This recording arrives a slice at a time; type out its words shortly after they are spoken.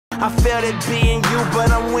I failed at being you,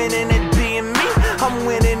 but I'm winning at being me. I'm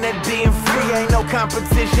winning at being free, ain't no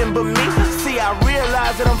competition but me. See, I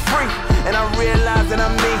realize that I'm free, and I realize that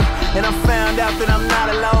I'm me. And I found out that I'm not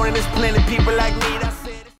alone, and there's plenty people like me that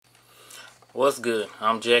said it. What's good?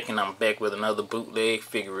 I'm Jack, and I'm back with another bootleg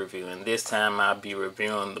figure review. And this time I'll be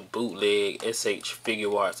reviewing the bootleg SH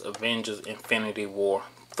Figuarts Avengers Infinity War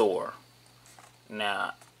Thor.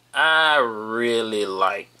 Now, I really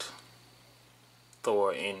liked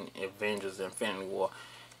Thor in Avengers Infinity War,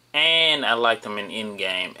 and I liked him in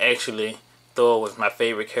Endgame. Actually, Thor was my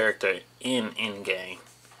favorite character in Endgame.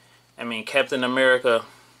 I mean, Captain America,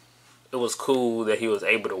 it was cool that he was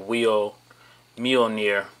able to wield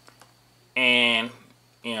Mjolnir, and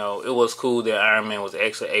you know, it was cool that Iron Man was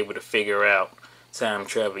actually able to figure out time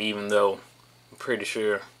travel, even though I'm pretty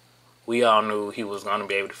sure we all knew he was going to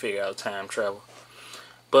be able to figure out time travel.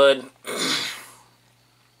 But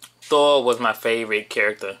Thor was my favorite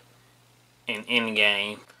character in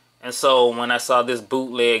Endgame. And so when I saw this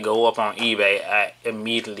bootleg go up on eBay, I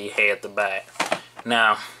immediately had to buy it.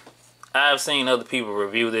 Now, I've seen other people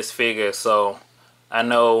review this figure, so I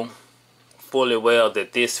know fully well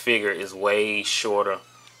that this figure is way shorter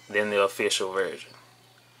than the official version.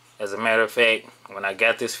 As a matter of fact, when I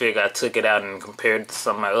got this figure, I took it out and compared it to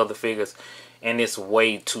some of my other figures, and it's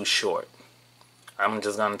way too short. I'm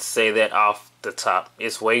just going to say that off the top.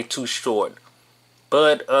 It's way too short.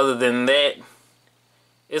 But other than that,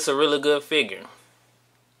 it's a really good figure.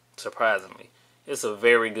 Surprisingly, it's a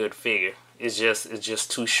very good figure. It's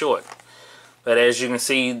just too short. But as you can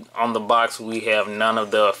see on the box, we have none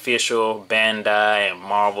of the official Bandai and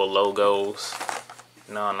Marvel logos.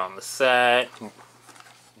 None on the side.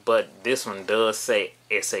 But this one does say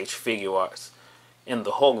SH Figuarts. In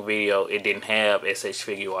the Hulk video, it didn't have SH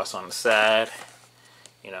Figuarts on the side.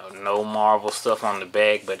 You know, no Marvel stuff on the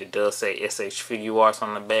back, but it does say SH Figuarts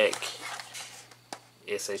on the back.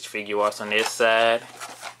 SH Figuarts on this side.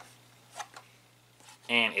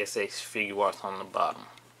 And SH Figuarts on the bottom.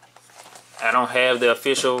 I don't have the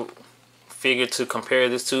official figure to compare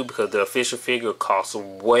this to because the official figure costs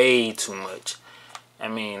way too much. I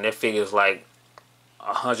mean, that figure is like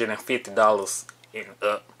 $150 and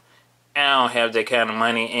up. And I don't have that kind of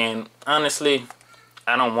money, and honestly,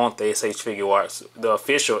 I don't want the SH Figuarts, the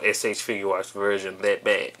official SH Figuarts version, that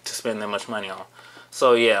bad to spend that much money on.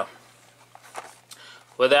 So yeah,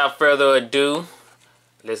 without further ado,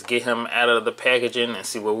 let's get him out of the packaging and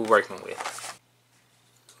see what we're working with.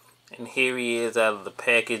 And here he is out of the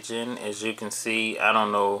packaging. As you can see, I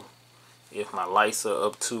don't know if my lights are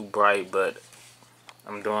up too bright, but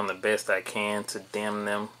I'm doing the best I can to dim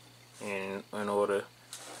them in order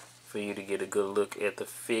for you to get a good look at the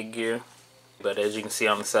figure. But as you can see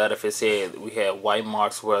on the side of his head, we have white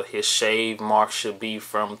marks where his shave mark should be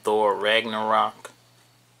from Thor Ragnarok.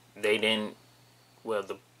 They didn't, well,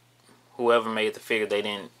 whoever made the figure, they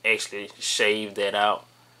didn't actually shave that out.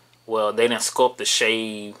 Well, they didn't sculpt the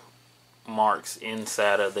shave marks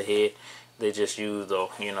inside of the head. They just used a,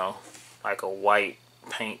 you know, like a white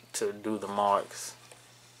paint to do the marks.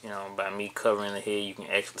 You know, by me covering the head, you can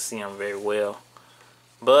actually see them very well.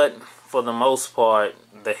 But for the most part,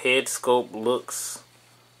 the head sculpt looks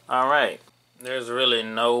alright. There's really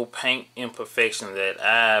no paint imperfection that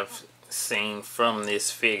I've seen from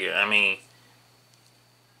this figure. I mean,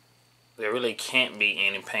 there really can't be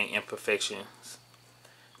any paint imperfections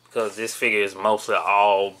because this figure is mostly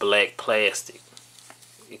all black plastic,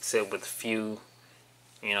 except with a few,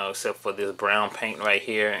 you know, except for this brown paint right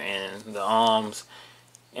here and the arms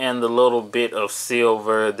and the little bit of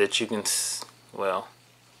silver that you can, well,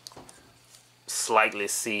 slightly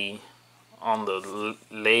see on the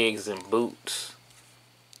legs and boots.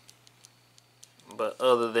 But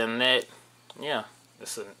other than that, yeah,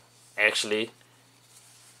 it's an actually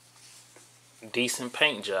decent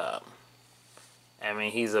paint job. I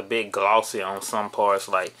mean, he's a bit glossy on some parts,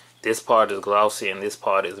 like this part is glossy and this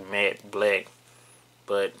part is matte black,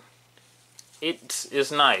 but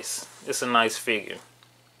it's nice. It's a nice figure.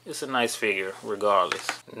 It's a nice figure regardless.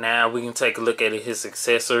 Now we can take a look at his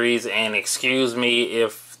accessories, and excuse me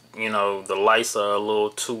if, you know, the lights are a little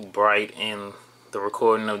too bright in the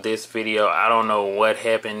recording of this video. I don't know what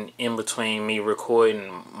happened in between me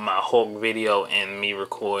recording my Hulk video and me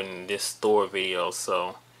recording this Thor video,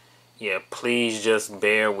 so yeah, please just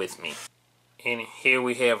bear with me. And here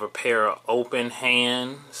we have a pair of open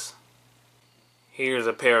hands. Here's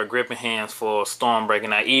a pair of gripping hands for Stormbreaker.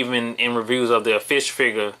 Now, even in reviews of the official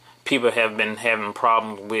figure, people have been having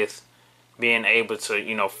problems with being able to,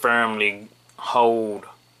 you know, firmly hold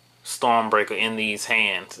Stormbreaker in these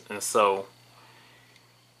hands. And so,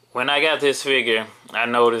 when I got this figure, I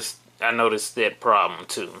noticed I noticed that problem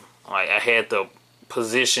too. Like, I had to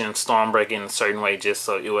position Stormbreaker in a certain way just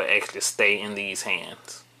so it would actually stay in these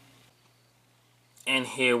hands. And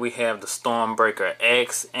here we have the Stormbreaker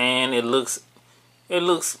X, and it looks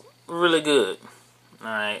really good.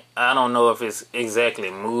 Alright, I don't know if it's exactly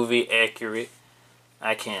movie accurate.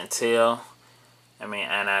 I can't tell. I mean,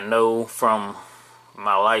 and I know from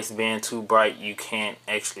my lights being too bright, you can't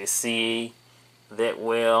actually see that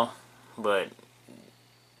well, but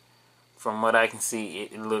from what I can see,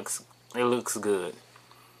 it looks good.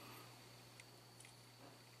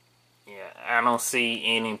 Yeah, I don't see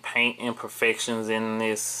any paint imperfections in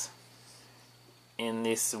this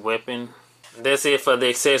weapon. That's it for the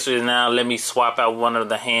accessories. Now let me swap out one of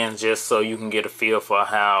the hands just so you can get a feel for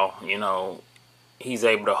how, you know, he's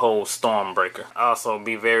able to hold Stormbreaker. Also,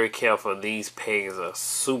 be very careful. These pegs are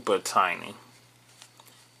super tiny.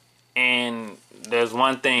 And there's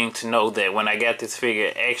one thing to know, that when I got this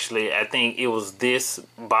figure, actually, I think it was this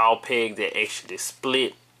ball peg that actually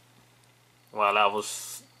split while I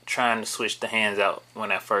was trying to switch the hands out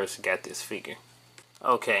when I first got this figure.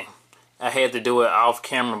 Okay, I had to do it off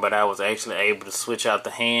camera, but I was actually able to switch out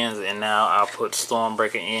the hands, and now I'll put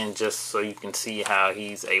Stormbreaker in just so you can see how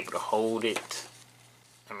he's able to hold it.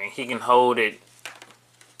 I mean, he can hold it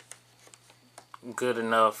good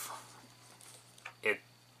enough at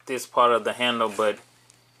this part of the handle, but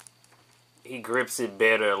he grips it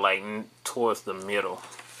better like towards the middle.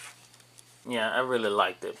 Yeah, I really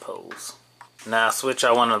like that pose. Now I switch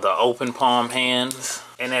out one of the open palm hands,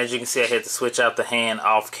 and as you can see, I had to switch out the hand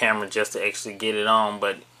off camera just to actually get it on,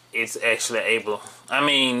 but it's actually able, I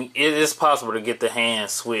mean, it is possible to get the hand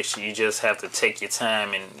switched. You just have to take your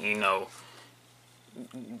time and, you know,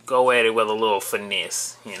 go at it with a little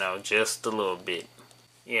finesse, you know, just a little bit.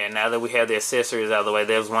 Yeah, now that we have the accessories out of the way,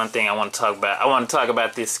 there's one thing I want to talk about. I want to talk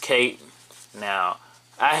about this cape. Now,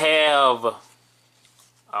 I have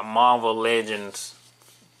a Marvel Legends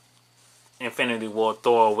Infinity War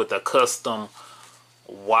Thor with a custom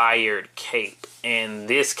wired cape, and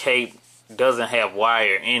this cape doesn't have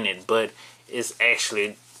wire in it, but it's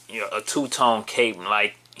actually, you know, a two-tone cape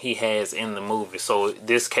like he has in the movie. So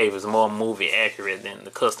this cape is more movie accurate than the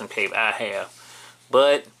custom cape I have,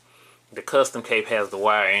 but the custom cape has the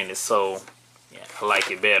wire in it, so yeah, I like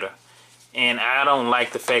it better. And I don't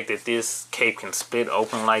like the fact that this cape can split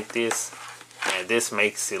open like this, and this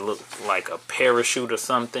makes it look like a parachute or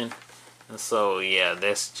something. And so yeah,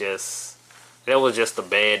 that was just a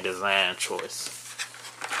bad design choice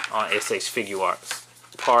on SH Figuarts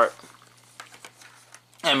part.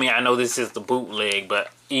 I mean, I know this is the bootleg,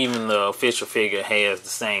 but even the official figure has the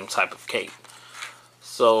same type of cape.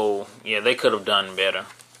 So yeah, they could have done better.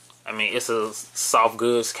 I mean, it's a soft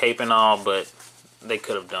goods cape and all, but they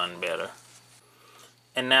could have done better.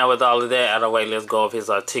 And now with all of that out of the way, let's go over his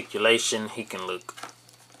articulation. He can look,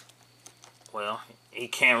 well, he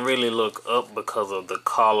can't really look up because of the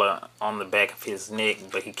collar on the back of his neck,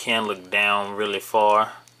 but he can look down really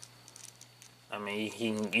far. I mean,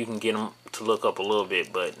 you can get him to look up a little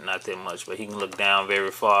bit, but not that much. But he can look down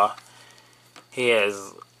very far. He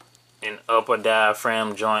has an upper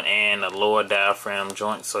diaphragm joint and a lower diaphragm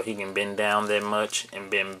joint, so he can bend down that much and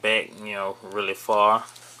bend back, you know, really far.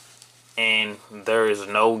 And there is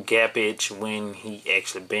no gappage when he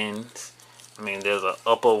actually bends. I mean, there's an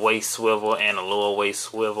upper waist swivel and a lower waist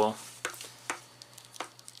swivel.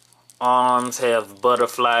 Arms have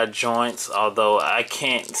butterfly joints, although I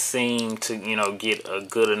can't seem to, you know, get a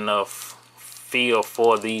good enough feel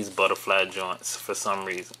for these butterfly joints for some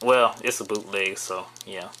reason. Well, it's a bootleg, so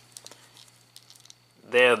yeah.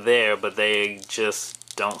 They're there, but they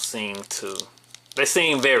just don't seem to. They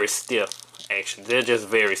seem very stiff, actually. They're just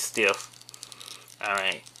very stiff.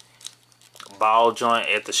 Alright. Ball joint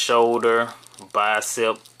at the shoulder,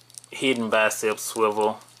 bicep, hidden bicep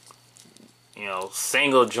swivel. You know,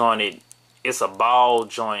 single jointed. It's a ball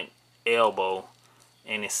joint elbow,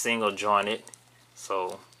 and it's single jointed.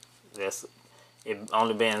 So that's, it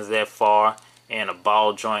only bends that far. And a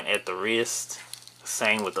ball joint at the wrist.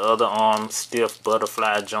 Same with the other arm, stiff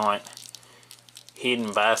butterfly joint,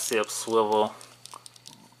 hidden bicep swivel,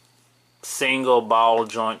 single ball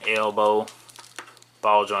joint elbow,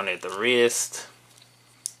 ball joint at the wrist.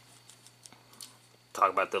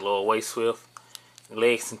 Talk about the lower waist swivel.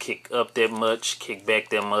 Legs can kick up that much, kick back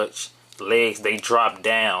that much. Legs, they drop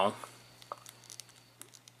down.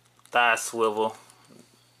 Thigh swivel,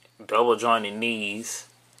 double jointed knees,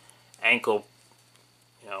 ankle,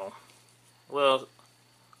 you know, well,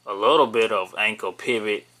 a little bit of ankle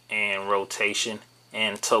pivot and rotation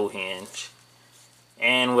and toe hinge.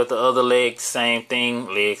 And with the other leg, same thing.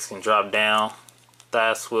 Legs can drop down,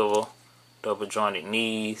 thigh swivel, double jointed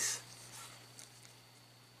knees,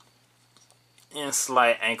 and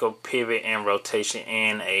slight ankle pivot and rotation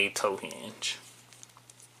and a toe hinge.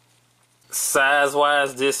 Size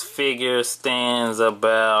wise, this figure stands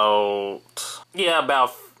about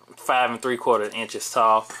 5 3/4 inches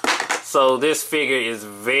tall. So this figure is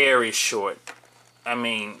very short. I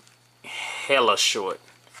mean, hella short.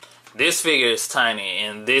 This figure is tiny,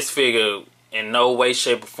 and this figure in no way,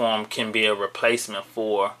 shape, or form can be a replacement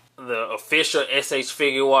for the official SH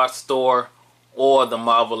Figuarts Thor or the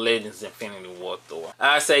Marvel Legends Infinity War Thor.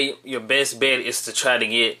 I say your best bet is to try to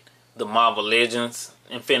get the Marvel Legends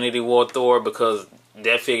Infinity War Thor, because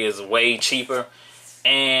that figure is way cheaper,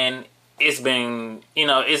 and it's been,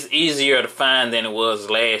 it's easier to find than it was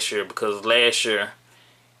last year, because last year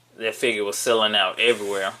that figure was selling out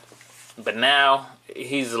everywhere. But now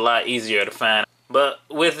he's a lot easier to find. But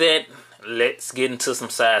with that, let's get into some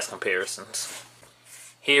size comparisons.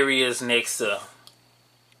 Here he is next to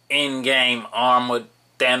in-game armored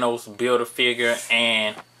Thanos Build-A-Figure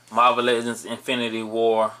and Marvel Legends Infinity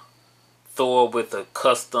War Thor with a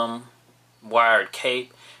custom wired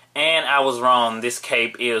cape. And I was wrong, this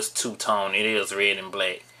cape is two-tone. It is red and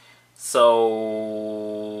black.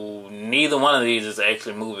 So neither one of these is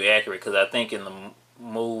actually movie accurate, because I think in the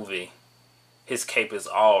movie his cape is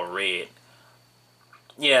all red.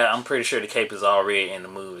 Yeah, I'm pretty sure the cape is all red in the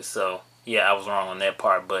movie. So yeah, I was wrong on that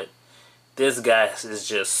part. But this guy is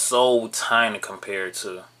just so tiny compared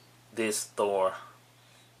to this Thor,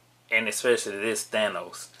 and especially this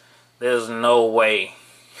Thanos. There's no way.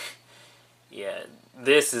 Yeah,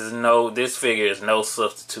 this figure is no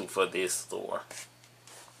substitute for this Thor.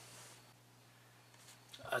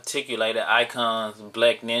 Articulated Icons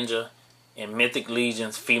Black Ninja and Mythic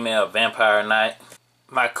Legion's Female Vampire Knight.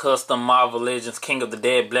 My custom Marvel Legends King of the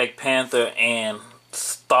Dead Black Panther and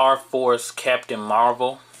Star Force Captain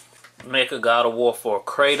Marvel. Mecha God of War for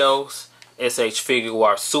Kratos, SH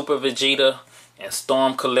Figuarts Super Vegeta, and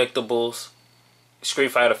Storm Collectibles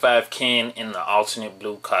Street Fighter V Ken in the alternate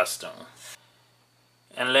blue costume.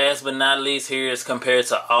 And last but not least, here is compared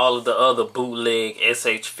to all of the other bootleg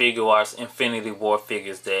SH Figuarts Infinity War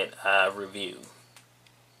figures that I reviewed.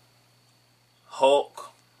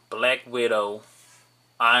 Hulk, Black Widow,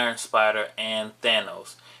 Iron Spider, and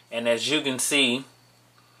Thanos. And as you can see,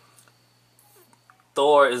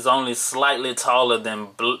 Thor is only slightly taller than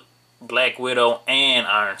Black Widow and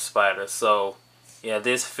Iron Spider. So yeah,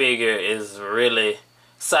 this figure is really,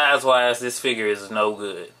 size-wise, this figure is no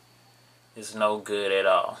good. It's no good at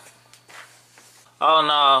all. All in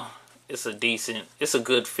all, it's a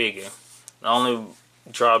good figure. The only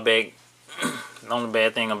drawback, the only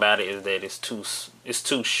bad thing about it is that it's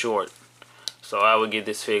too short. So I would give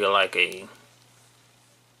this figure like a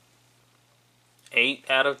 8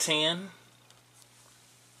 out of 10.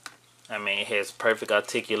 I mean, it has perfect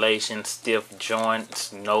articulation, stiff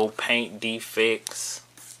joints, no paint defects.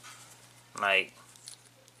 Like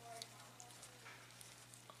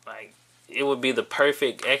it would be the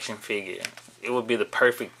perfect action figure. It would be the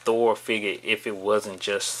perfect Thor figure if it wasn't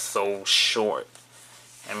just so short.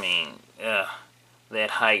 I mean, that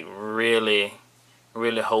height really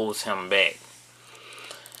holds him back.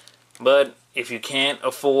 But if you can't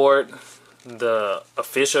afford the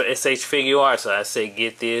official SH Figuarts, I say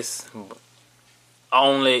get this.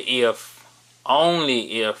 Only if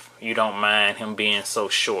you don't mind him being so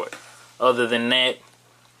short. Other than that,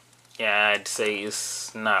 yeah, I'd say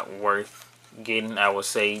it's not worth getting. I would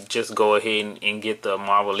say just go ahead and get the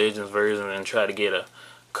Marvel Legends version and try to get a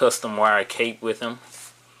custom wire cape with him.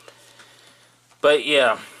 But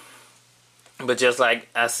yeah, but just like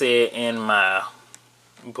I said in my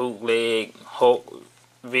bootleg Hulk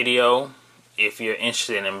video, if you're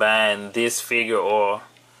interested in buying this figure, or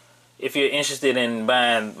if you're interested in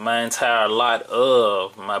buying my entire lot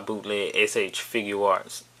of my bootleg SH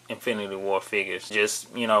Figuarts Infinity War figures, just,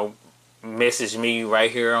 message me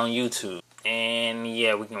right here on YouTube. And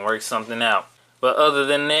yeah, we can work something out. But other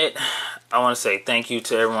than that, I want to say thank you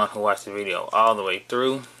to everyone who watched the video all the way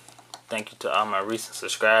through. Thank you to all my recent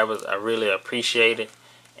subscribers. I really appreciate it.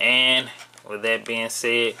 And with that being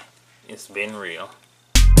said, it's been real.